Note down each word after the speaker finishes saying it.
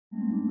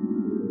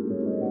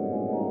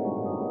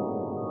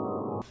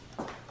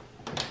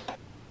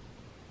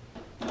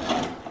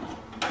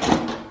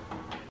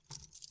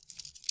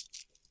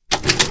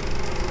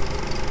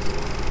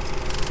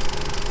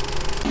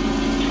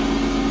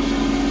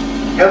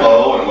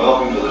Hello and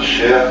welcome to the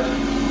Chef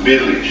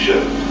Billy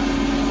Show.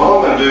 What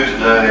I'm going to do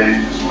today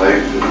is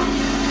make the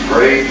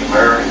great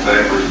American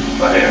favorite,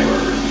 the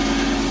hamburger.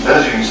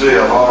 As you can see,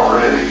 I've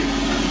already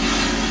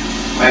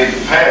made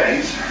the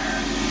patties,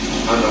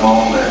 put them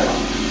on now.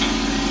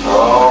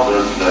 Oh,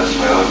 doesn't that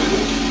smell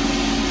good?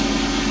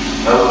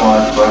 Nothing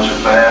like a bunch of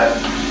fat,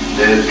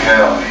 dead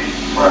cow meat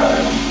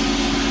frying.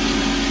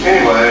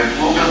 Anyway,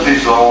 we'll put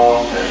these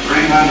on at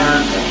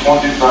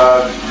 325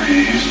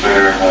 degrees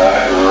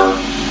Fahrenheit or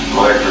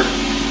electric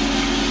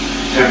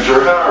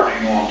temperature, however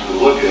you want to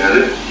look at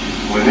it.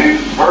 We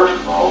need to first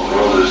of all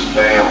throw this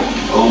damn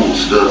old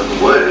stuff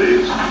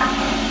away. It's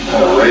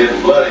kind of red and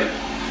bloody.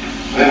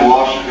 Then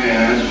wash your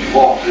hands if you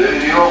want to.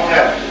 You don't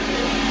have to.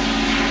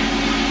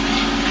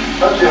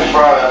 Let them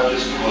fry up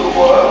just a little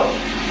while.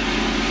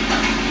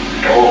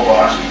 Oh,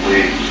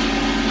 approximately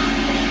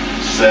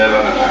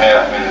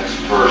 7.5 minutes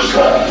per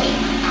side.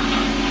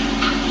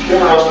 You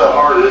ever notice how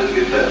hard it is to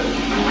get that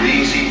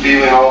greasy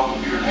feeling off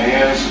of your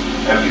hands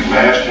after you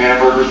mashed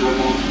hamburgers with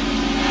them?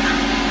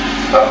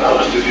 I've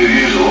noticed if you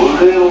use a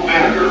little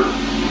vinegar,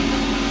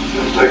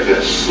 it'll take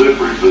that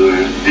slippery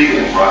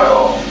feeling right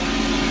off.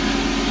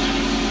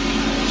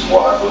 That's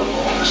why I put them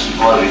on this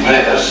bloody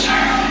mess.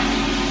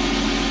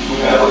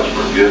 Yeah, that looks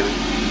pretty good.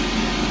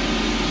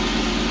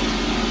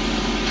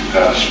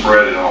 Kind of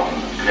spread it on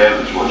the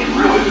cabbage, what you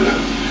really do.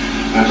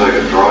 Then take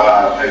a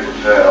dry paper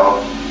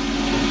towel,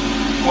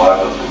 wipe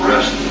up the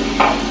rest of it.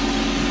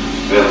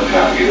 That'll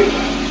kind of give it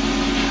a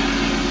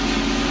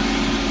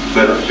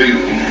better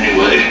feeling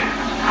anyway.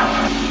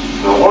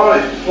 Now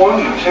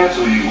one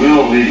utensil you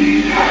will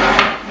need,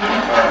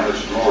 find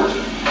this drawer to,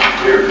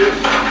 here it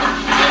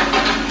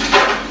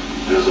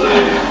is a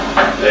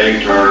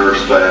egg turner,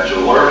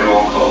 spatula, whatever you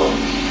want to call it.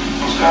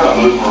 Just kind of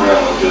move them around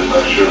a little bit,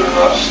 make sure they're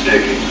not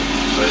sticking.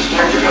 If they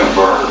stick, they're going to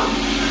burn.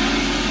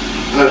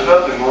 And there's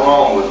nothing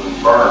wrong with them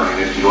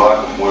burning if you like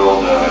them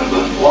well done,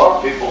 but a lot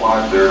of people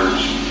like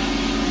theirs,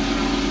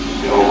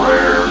 you know,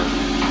 rare,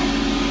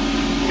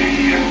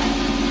 medium.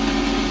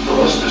 So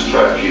let's just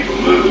try to keep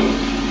them moving.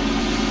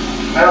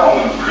 Now I'm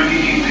going to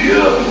preheat the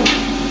oven.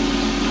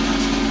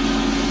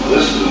 Well,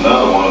 this is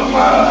another one of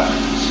my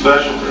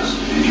special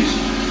recipes.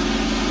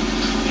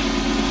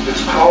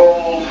 It's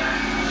called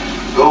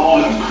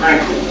golden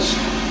crinkles.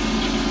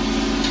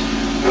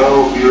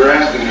 Now you're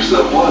asking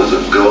yourself, what is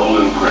a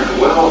golden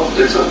crinkle? Well,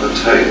 it's a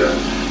potato.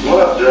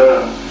 What I've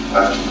done,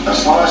 I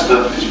sliced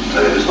up these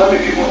potatoes. Let me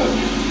get one of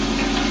you.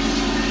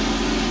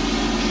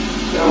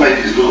 I made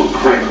these little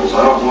crinkles.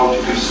 I don't know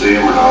if you can see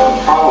them or not.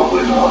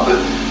 Probably not,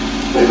 but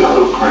they got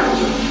little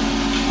crinkles in them.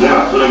 Then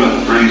I put them in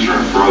the freezer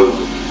and froze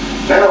them.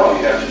 Now all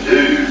you have to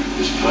do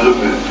is put them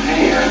in a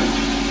pan.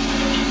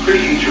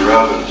 Preheat your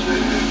oven to,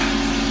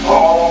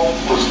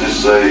 let's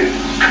just say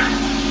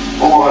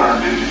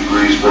 450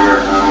 degrees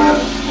Fahrenheit.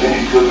 Then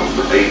you cook them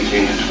for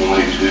 18 to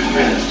 22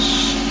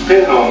 minutes,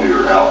 depending on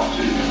your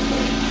altitude.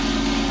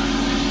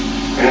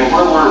 And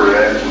where we're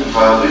at, we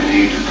probably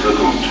need to cook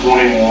them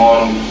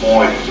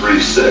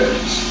 21.3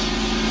 seconds.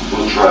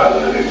 We'll try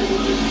that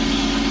anyway.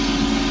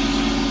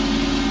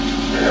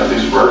 Yeah,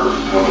 these burgers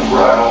are coming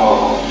right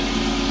along.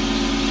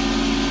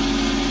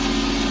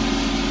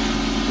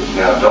 But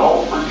now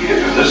don't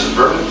forget, and this is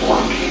very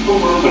important, keep them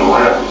moving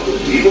around a little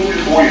bit, even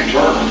before you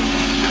turn them.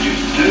 You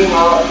do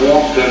not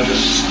want them to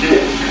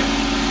stick.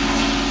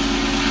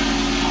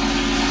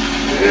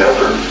 Yeah,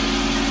 if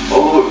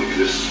you can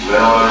just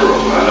smell it, or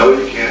I know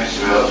you can't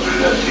smell it through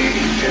that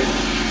TV camera,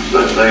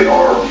 but they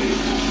are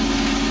beautiful.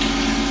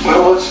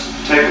 Well, let's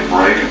take a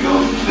break and go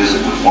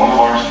visit with one of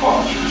our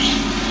sponsors.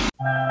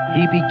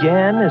 He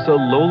began as a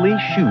lowly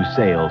shoe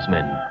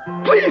salesman.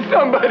 Please,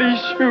 somebody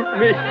shoot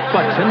me.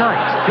 But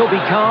tonight, he'll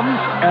become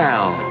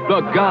Al,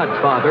 the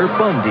Godfather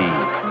Bundy.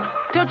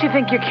 Don't you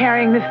think you're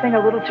carrying this thing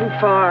a little too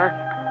far?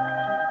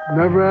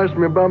 Never asked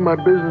me about my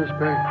business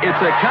bank. It's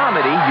a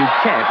comedy you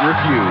can't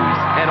refuse.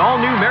 And all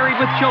new Married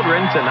with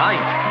Children tonight.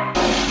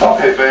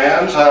 Okay,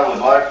 fans, I would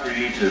like for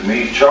you to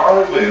meet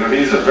Charlie Wheeler.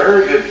 He's a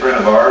very good friend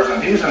of ours,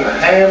 and he's an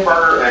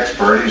hamburger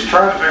expert. He's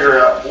trying to figure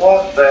out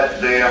what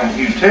that damn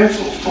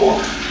utensil's for.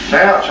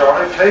 Now,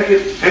 Charlie, pick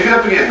it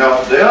up again.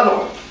 No, the other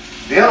one.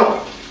 The other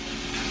one.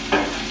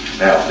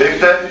 Now, pick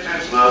that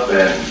utensil up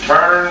and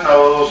turn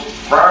those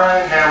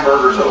frying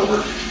hamburgers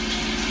over.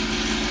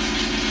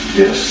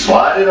 Just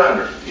slide it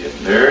under. Yeah,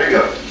 there you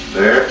go.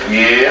 There.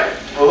 Yeah.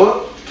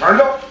 Oh, turn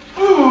it up.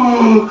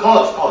 Ooh,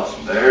 close, close.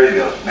 There you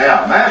go.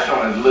 Now, mash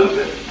on it a little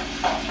bit.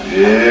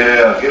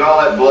 Yeah, get all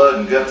that blood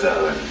and guts out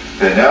of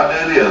there. Okay, now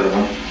do the other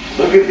one.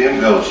 Look at him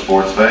go,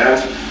 sports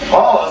fans.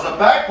 Oh, it's a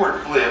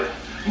backward flip.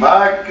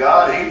 My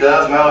God, he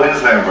does know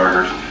his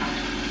hamburgers.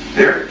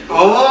 Here.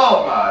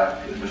 Oh, my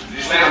goodness. Did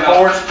you see the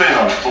forward spin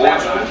on it?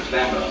 Forward spin.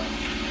 Stand up.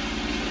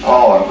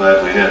 Oh, I'm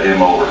glad we had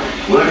him over.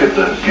 Look at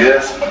the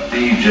guest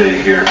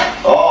DJ here.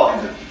 Oh,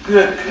 he's a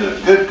good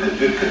cook, good cook,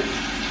 good cook.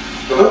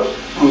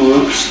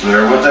 Ooh, oops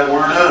there with that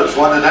word oops.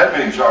 What did that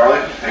mean,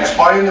 Charlie?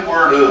 Explain the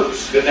word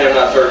oops. Good thing I'm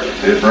not surgeon.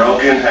 It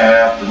broke in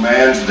half. The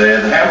man's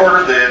dead. The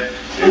hamburger's dead.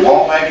 It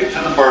won't make it to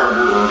the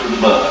burger or to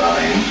the bun, I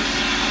mean.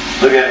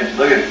 Look at him.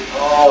 Look at him.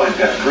 Oh, he's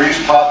got grease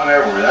popping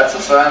everywhere. That's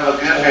a sign of a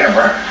good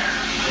hamburger.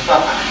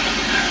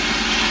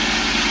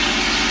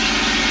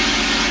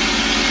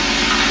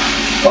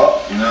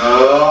 Oh,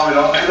 no, we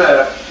don't do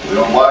that. We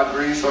don't like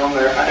grease on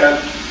there. I got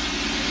it.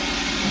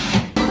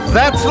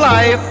 That's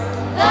life.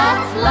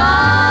 That's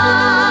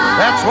life.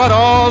 That's what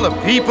all the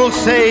people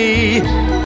say.